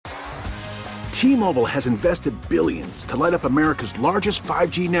T-Mobile has invested billions to light up America's largest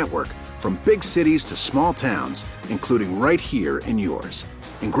 5G network, from big cities to small towns, including right here in yours.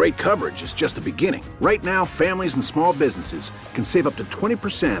 And great coverage is just the beginning. Right now, families and small businesses can save up to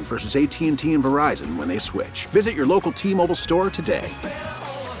 20% versus AT&T and Verizon when they switch. Visit your local T-Mobile store today.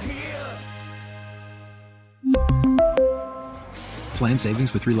 Plan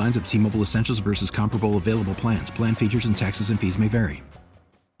savings with 3 lines of T-Mobile Essentials versus comparable available plans. Plan features and taxes and fees may vary.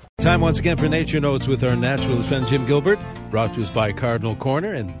 Time once again for Nature Notes with our naturalist friend Jim Gilbert, brought to us by Cardinal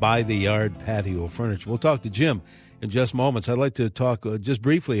Corner and By the Yard Patio Furniture. We'll talk to Jim in just moments. I'd like to talk just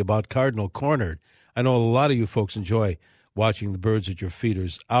briefly about Cardinal Corner. I know a lot of you folks enjoy watching the birds at your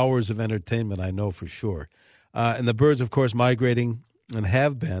feeders. Hours of entertainment, I know for sure. And the birds, of course, migrating and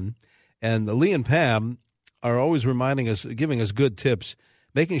have been. And Lee and Pam are always reminding us, giving us good tips,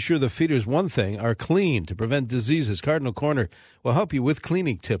 making sure the feeders, one thing, are clean to prevent diseases. Cardinal Corner will help you with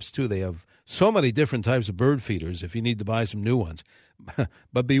cleaning tips, too. They have so many different types of bird feeders if you need to buy some new ones.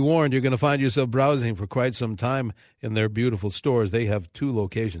 But be warned, you're going to find yourself browsing for quite some time in their beautiful stores. They have 2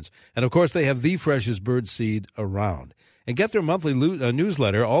 locations. And, of course, they have the freshest bird seed around. And get their monthly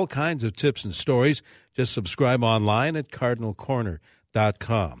newsletter, all kinds of tips and stories. Just subscribe online at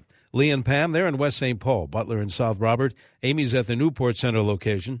cardinalcorner.com. Lee and Pam, they're in West St. Paul. Butler and South Robert. Amy's at the Newport Center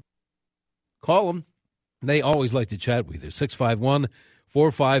location. Call them. They always like to chat with you.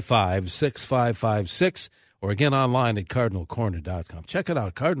 651-455-6556. Or again online at cardinalcorner.com. Check it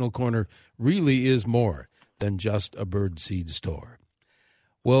out. Cardinal Corner really is more than just a bird seed store.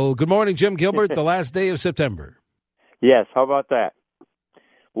 Well, good morning, Jim Gilbert, the last day of September. Yes, how about that?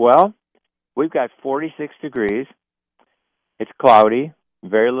 Well, we've got 46 degrees. It's cloudy,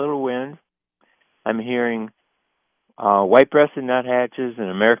 very little wind. I'm hearing white-breasted nuthatches and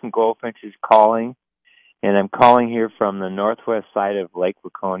American goldfinches calling, and I'm calling here from the northwest side of Lake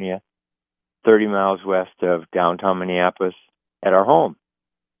Waconia, 30 miles west of downtown Minneapolis, at our home.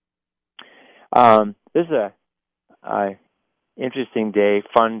 This is a interesting day,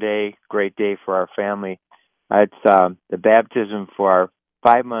 fun day, great day for our family. It's the baptism for our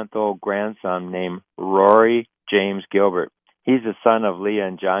 5-month-old grandson named Rory James Gilbert. He's the son of Leah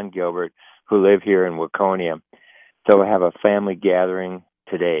and John Gilbert, who live here in Waconia. So we have a family gathering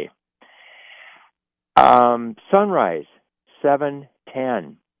today. Sunrise,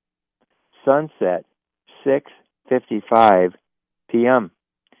 7:10. Sunset, 6:55 p.m.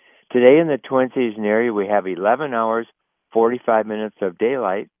 Today in the Twin Cities area, we have 11 hours, 45 minutes of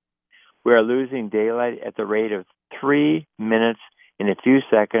daylight. We are losing daylight at the rate of 3 minutes in a few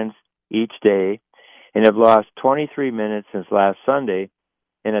seconds each day, and have lost 23 minutes since last Sunday,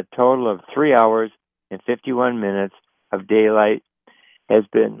 and a total of 3 hours and 51 minutes of daylight has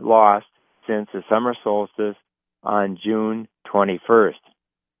been lost since the summer solstice on June 21st.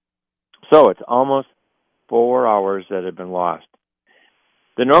 So it's almost 4 hours that have been lost.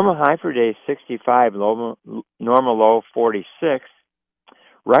 The normal high for today is 65, normal low 46.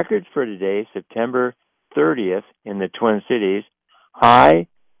 Records for today, September 30th in the Twin Cities, high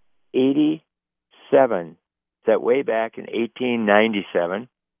 87, set way back in 1897.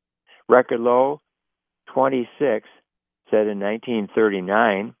 Record low 26, set in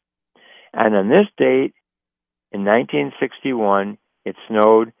 1939. And on this date, in 1961, it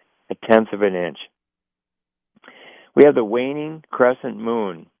snowed 1/10 of an inch. We have the waning crescent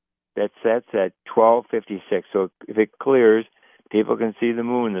moon that sets at 12:56. So if it clears, people can see the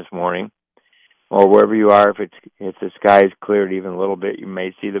moon this morning, or wherever you are. If the sky is cleared even a little bit, you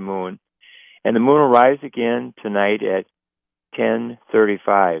may see the moon. And the moon will rise again tonight at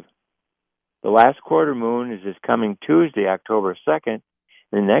 10:35. The last quarter moon is this coming Tuesday, October 2nd.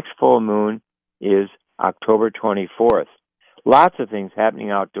 The next full moon is October 24th. Lots of things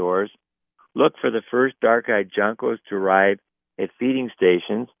happening outdoors. Look for the first dark-eyed juncos to arrive at feeding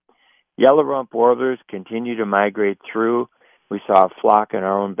stations. Yellow rump warblers continue to migrate through. We saw a flock in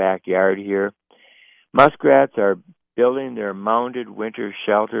our own backyard here. Muskrats are building their mounded winter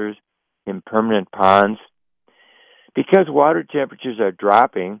shelters in permanent ponds. Because water temperatures are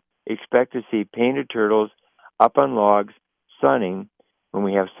dropping, expect to see painted turtles up on logs sunning when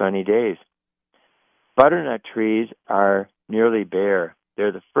we have sunny days. Butternut trees are nearly bare.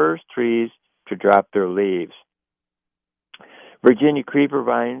 They're the first trees to drop their leaves. Virginia creeper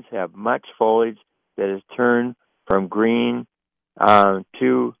vines have much foliage that has turned from green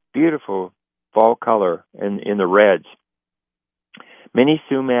to beautiful fall color in the reds. Many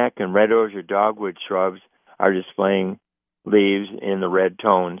sumac and red osier dogwood shrubs are displaying leaves in the red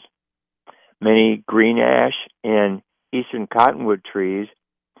tones. Many green ash and eastern cottonwood trees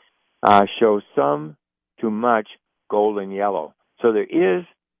show some to much golden yellow. So there is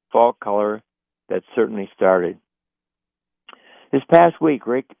fall color that certainly started. This past week,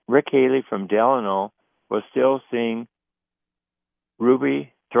 Rick Haley from Delano was still seeing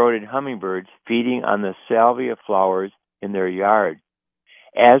ruby-throated hummingbirds feeding on the salvia flowers in their yard.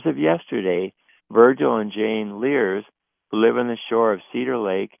 As of yesterday, Virgil and Jane Lears, who live on the shore of Cedar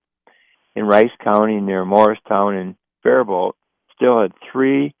Lake in Rice County near Morristown and Faribault, still had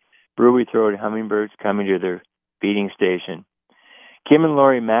 3 ruby-throated hummingbirds coming to their feeding station. Kim and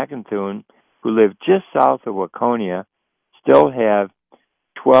Lori McInthune, who live just south of Waconia, still have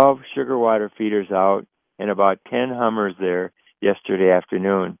 12 sugar water feeders out and about 10 hummers there yesterday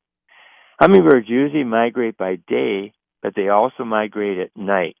afternoon. Hummingbirds usually migrate by day, but they also migrate at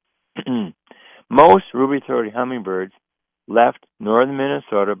night. Most ruby-throated hummingbirds left northern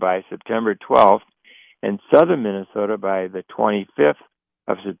Minnesota by September 12th and southern Minnesota by the 25th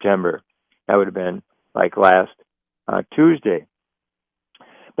of September. That would have been like last Tuesday.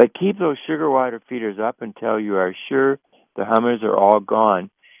 But keep those sugar water feeders up until you are sure the hummers are all gone,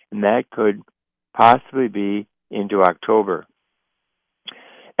 and that could possibly be into October.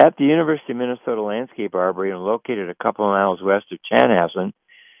 At the University of Minnesota Landscape Arboretum, located a couple of miles west of Chanhassen,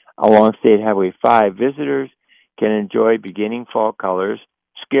 along State Highway 5, visitors can enjoy beginning fall colors,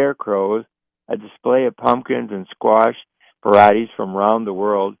 scarecrows, a display of pumpkins and squash varieties from around the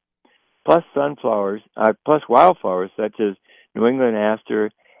world, plus wildflowers such as New England aster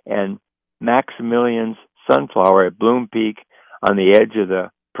and Maximilian's sunflower at Bloom Peak on the edge of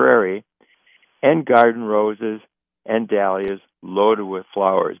the prairie, and garden roses and dahlias loaded with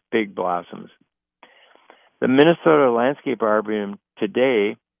flowers, big blossoms. The Minnesota Landscape Arboretum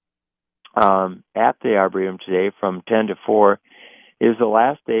today, at the Arboretum today from 10 to 4, is the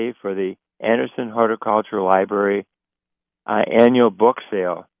last day for the Anderson Horticultural Library annual book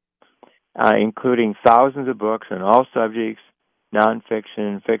sale, including thousands of books on all subjects, nonfiction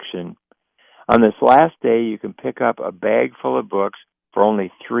and fiction. On this last day, you can pick up a bag full of books for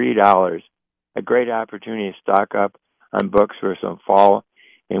only $3, a great opportunity to stock up on books for some fall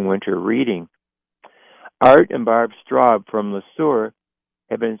and winter reading. Art and Barb Straub from Le Sueur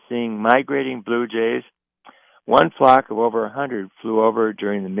have been seeing migrating blue jays. One flock of over 100 flew over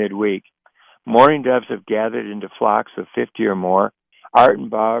during the midweek. Mourning doves have gathered into flocks of 50 or more. Art and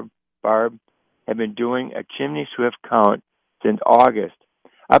Barb have been doing a chimney swift count since August.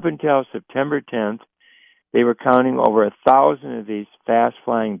 Up until September 10th, they were counting over 1,000 of these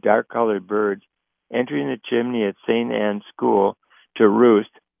fast-flying, dark-colored birds entering the chimney at St. Anne's School to roost,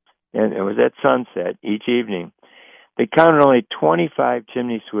 and it was at sunset each evening. They counted only 25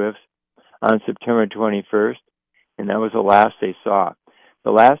 chimney swifts on September 21st, and that was the last they saw.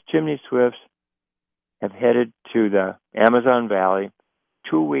 The last chimney swifts have headed to the Amazon Valley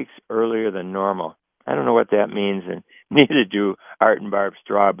 2 weeks earlier than normal. I don't know what that means, and neither do Art and Barb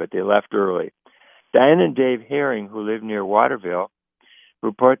Straub, but they left early. Diane and Dave Herring, who live near Waterville,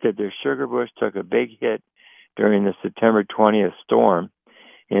 report that their sugar bush took a big hit during the September 20th storm,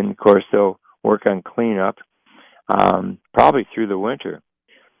 and of course they'll work on cleanup probably through the winter.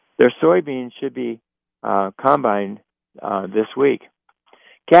 Their soybeans should be combined this week.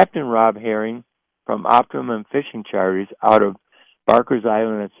 Captain Rob Herring from Optimum Fishing Charters out of Barker's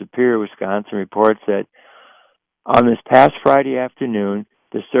Island at Superior, Wisconsin, reports that on this past Friday afternoon,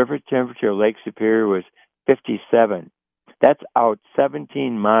 the surface temperature of Lake Superior was 57. That's out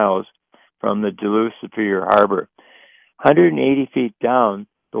 17 miles from the Duluth Superior Harbor. 180 feet down,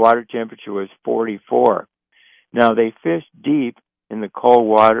 the water temperature was 44. Now, they fish deep in the cold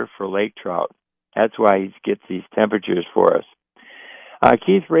water for lake trout. That's why he gets these temperatures for us.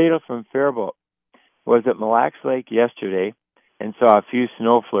 Keith Radel from Faribault was at Mille Lacs Lake yesterday and saw a few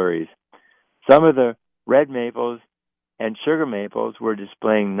snow flurries. Some of the red maples and sugar maples were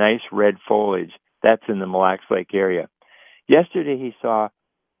displaying nice red foliage. That's in the Mille Lacs Lake area. Yesterday he saw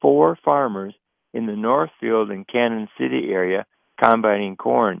 4 farmers in the Northfield and Cannon City area combining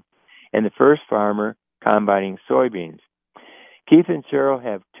corn, and the first farmer combining soybeans. Keith and Cheryl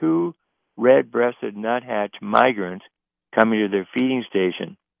have 2 red-breasted nuthatch migrants coming to their feeding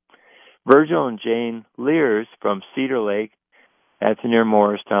station. Virgil and Jane Lears from Cedar Lake, that's near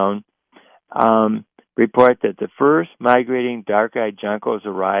Morristown, report that the first migrating dark-eyed juncos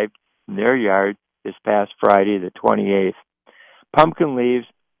arrived in their yard this past Friday, the 28th. Pumpkin leaves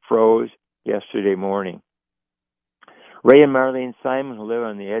froze yesterday morning. Ray and Marlene Simon, who live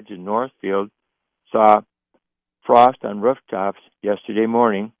on the edge of Northfield, saw frost on rooftops yesterday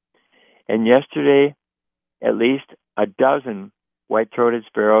morning. And yesterday, at least a dozen white-throated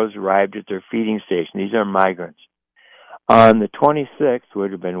sparrows arrived at their feeding station. These are migrants. On the 26th,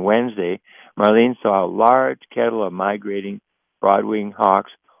 would have been Wednesday, Marlene saw a large kettle of migrating broadwing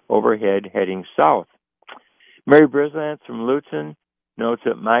hawks overhead heading south. Mary Brislance from Lutsen notes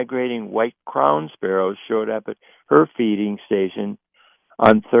that migrating white crown sparrows showed up at her feeding station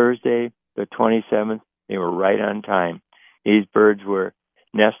on Thursday, the 27th. They were right on time. These birds were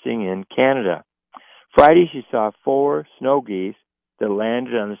nesting in Canada. Friday, she saw 4 snow geese that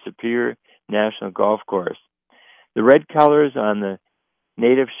landed on the Superior National Golf Course. The red colors on the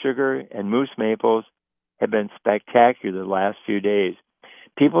native sugar and moose maples have been spectacular the last few days.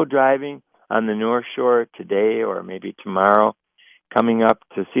 People driving on the North Shore today or maybe tomorrow, coming up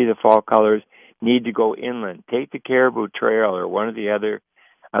to see the fall colors, need to go inland. Take the Caribou Trail or one of the other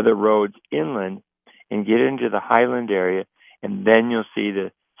roads inland and get into the highland area, and then you'll see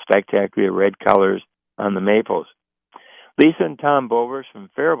the spectacular red colors on the maples. Lisa and Tom Bovers from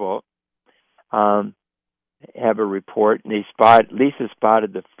Faribault have a report, and Lisa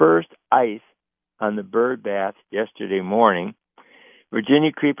spotted the first ice on the bird bath yesterday morning.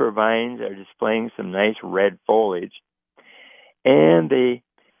 Virginia creeper vines are displaying some nice red foliage, and they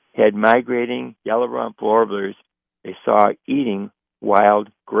had migrating yellow-rumped warblers they saw eating wild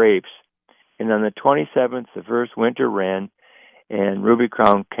grapes. And on the 27th, the first winter wren and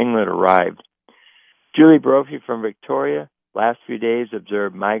ruby-crowned kinglet arrived. Julie Brophy from Victoria, last few days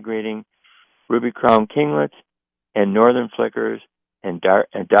observed migrating ruby-crowned kinglets and northern flickers and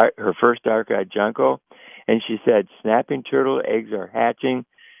her first dark-eyed junco. And she said snapping turtle eggs are hatching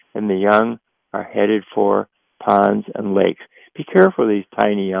and the young are headed for ponds and lakes. Be careful of these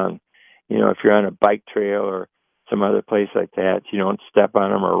tiny young. You know, if you're on a bike trail or some other place like that, you don't step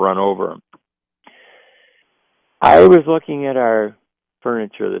on them or run over them. I was looking at our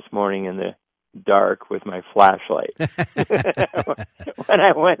furniture this morning in the dark with my flashlight when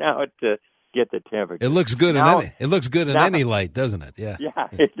I went out to get the temperature. It looks good in any light, doesn't it? Yeah. Yeah,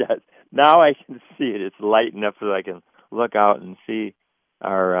 it does. Now I can see it. It's light enough so I can look out and see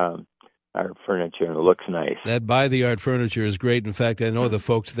our furniture, and it looks nice. That By the Yard furniture is great. In fact, I know the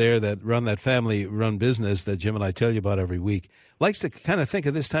folks there that run that family-run business that Jim and I tell you about every week likes to kind of think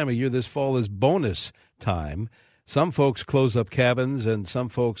of this time of year, this fall, as bonus time. Some folks close up cabins, and some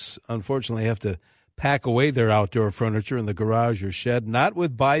folks, unfortunately, have to pack away their outdoor furniture in the garage or shed. Not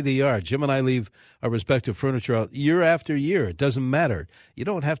with By the Yard. Jim and I leave our respective furniture out year after year. It doesn't matter. You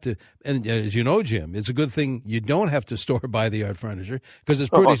don't have to, and as you know, Jim, it's a good thing you don't have to store By the Yard furniture because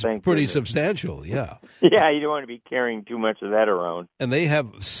it's pretty substantial. Yeah. Yeah, you don't want to be carrying too much of that around. And they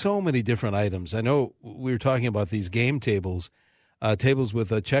have so many different items. I know we were talking about these game tables. Tables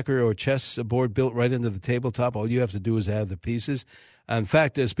with a checker or chess board built right into the tabletop. All you have to do is add the pieces. In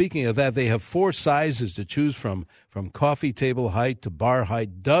fact, speaking of that, they have 4 sizes to choose from coffee table height to bar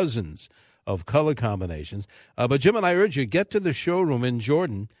height, dozens of color combinations. But Jim and I urge you, get to the showroom in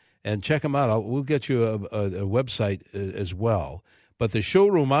Jordan and check them out. We'll get you a website as well. But the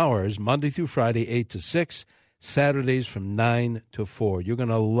showroom hours, Monday through Friday, 8 to 6, Saturdays from 9 to 4. You're going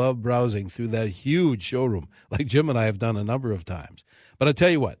to love browsing through that huge showroom, like Jim and I have done a number of times. But I tell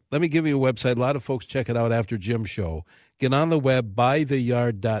you what, let me give you a website. A lot of folks check it out after Jim's show. Get on the web,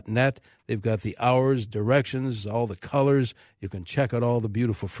 bytheyard.net. They've got the hours, directions, all the colors. You can check out all the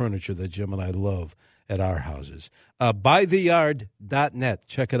beautiful furniture that Jim and I love at our houses. Bytheyard.net.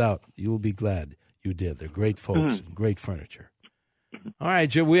 Check it out. You'll be glad you did. They're great folks and great furniture. All right,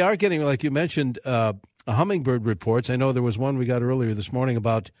 Jim, we are getting, like you mentioned, hummingbird reports. I know there was one we got earlier this morning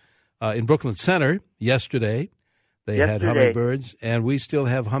about in Brooklyn Center yesterday. They had hummingbirds, and we still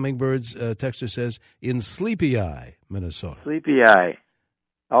have hummingbirds, Texter says, in Sleepy Eye, Minnesota. Sleepy Eye.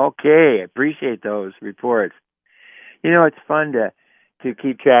 Okay, appreciate those reports. You know, it's fun to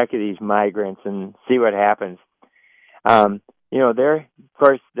keep track of these migrants and see what happens. You know, of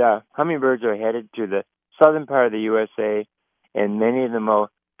course, the hummingbirds are headed to the southern part of the USA, and many of them will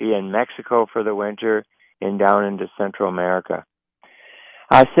be in Mexico for the winter and down into Central America.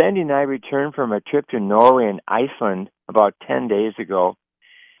 Sandy and I returned from a trip to Norway and Iceland about 10 days ago.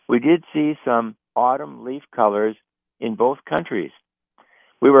 We did see some autumn leaf colors in both countries.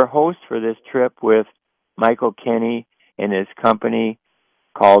 We were hosts for this trip with Michael Kenny and his company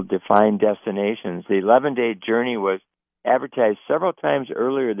called Define Destinations. The 11-day journey was advertised several times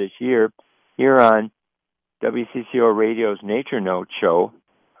earlier this year here on WCCO Radio's Nature Note show.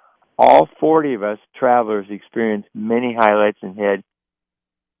 All 40 of us travelers experienced many highlights and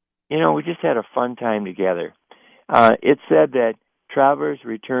we just had a fun time together. It said that travelers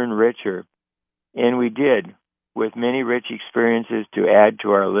return richer, and we did, with many rich experiences to add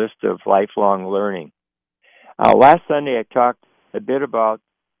to our list of lifelong learning. Last Sunday, I talked a bit about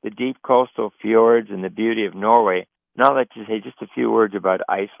the deep coastal fjords and the beauty of Norway. Now let's just say just a few words about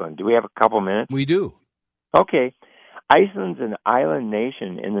Iceland. Do we have a couple minutes? We do. Okay. Iceland's an island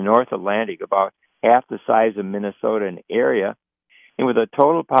nation in the North Atlantic, about half the size of Minnesota in area, and with a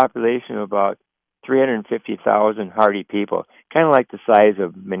total population of about 350,000 hardy people, kind of like the size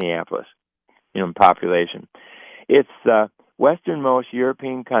of Minneapolis, in population. It's the westernmost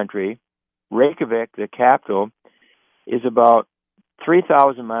European country. Reykjavik, the capital, is about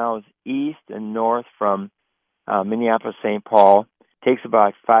 3,000 miles east and north from Minneapolis, St. Paul. Takes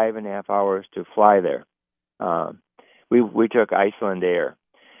about 5.5 hours to fly there. We took Iceland Air.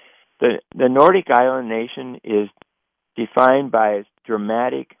 The Nordic island nation is defined by its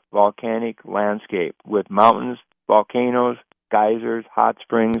dramatic volcanic landscape with mountains, volcanoes, geysers, hot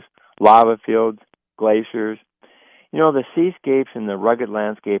springs, lava fields, glaciers. The seascapes and the rugged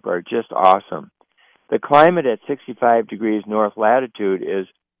landscape are just awesome. The climate at 65 degrees north latitude is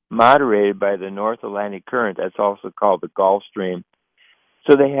moderated by the North Atlantic Current. That's also called the Gulf Stream.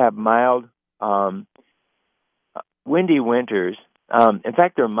 So they have mild, windy winters. In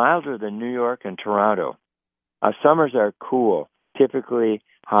fact, they're milder than New York and Toronto. Summers are cool, typically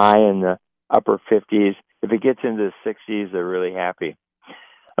high in the upper 50s. If it gets into the 60s, they're really happy.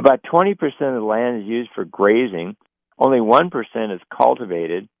 About 20% of the land is used for grazing. Only 1% is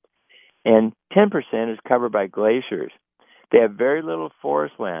cultivated, and 10% is covered by glaciers. They have very little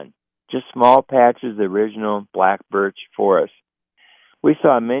forest land, just small patches of the original black birch forest. We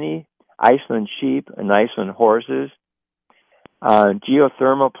saw many Iceland sheep and Iceland horses,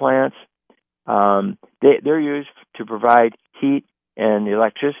 geothermal plants. They're used to provide heat and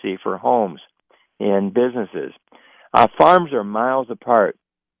electricity for homes and businesses. Farms are miles apart.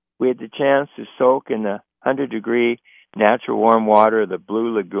 We had the chance to soak in the 100-degree natural warm water of the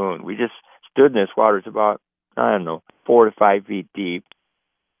Blue Lagoon. We just stood in this water. It's about, 4 to 5 feet deep.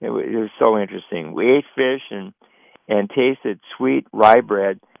 It was so interesting. We ate fish and tasted sweet rye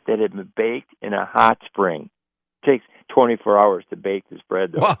bread that had been baked in a hot spring. It takes 24 hours to bake this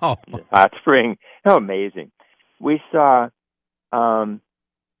bread, though. Wow. In a hot spring. How amazing. We saw, or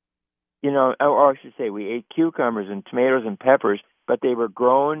I should say, we ate cucumbers and tomatoes and peppers, but they were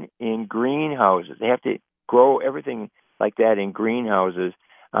grown in greenhouses. They have to grow everything like that in greenhouses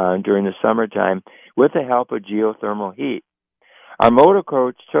during the summertime with the help of geothermal heat. Our motor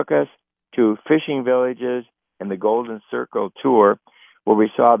coach took us to fishing villages and the Golden Circle tour, where we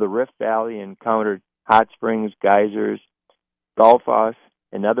saw the Rift Valley and encountered hot springs, geysers, Gullfoss,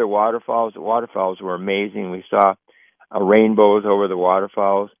 and other waterfalls. The waterfalls were amazing. We saw rainbows over the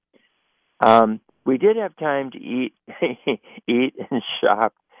waterfalls. We did have time to eat and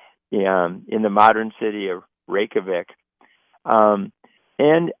shop in the modern city of Reykjavik.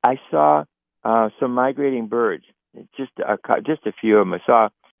 And I saw some migrating birds, just a few of them. I saw,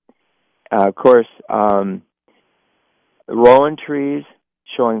 of course, rowan trees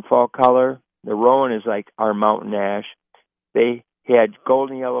showing fall color. The rowan is like our mountain ash. They had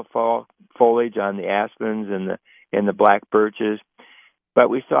golden yellow foliage on the aspens and the black birches. But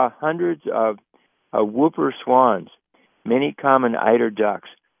we saw hundreds of whooper swans, many common eider ducks,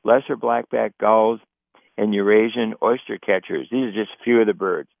 lesser blackback gulls, and Eurasian oyster catchers. These are just a few of the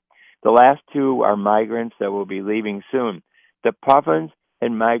birds. The last two are migrants that will be leaving soon. The puffins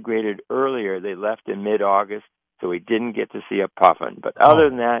had migrated earlier. They left in mid-August, so we didn't get to see a puffin. But other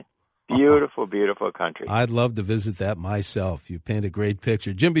than that, beautiful, beautiful country. I'd love to visit that myself. You paint a great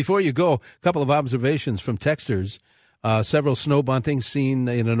picture. Jim, before you go, a couple of observations from texters. Several snow buntings seen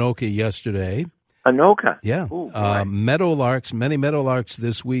in Anoka yesterday. Anoka? Yeah. Ooh, meadowlarks, many meadowlarks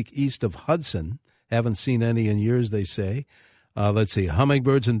this week east of Hudson. Haven't seen any in years, they say. Let's see,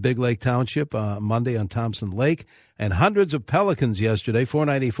 hummingbirds in Big Lake Township Monday on Thompson Lake, and hundreds of pelicans yesterday,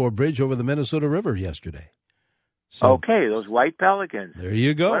 494 Bridge over the Minnesota River yesterday. So, okay, those white pelicans. There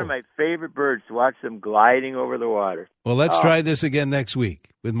you go. One of my favorite birds, to watch them gliding over the water. Well, let's try this again next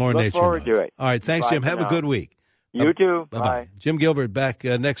week with more Nature Notes. Look forward to it. All right, thanks, Jim. Have a good week. You too. Bye-bye. Bye. Jim Gilbert back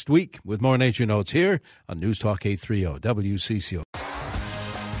next week with more Nature Notes here on News Talk 830 WCCO.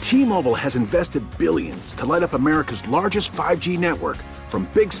 T-Mobile has invested billions to light up America's largest 5G network, from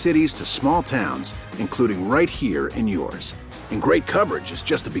big cities to small towns, including right here in yours. And great coverage is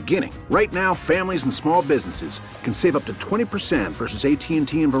just the beginning. Right now, families and small businesses can save up to 20% versus AT&T and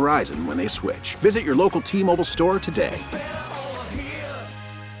Verizon when they switch. Visit your local T-Mobile store today.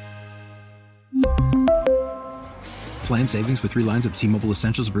 Plan savings with 3 lines of T-Mobile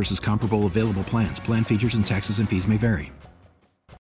Essentials versus comparable available plans. Plan features and taxes and fees may vary.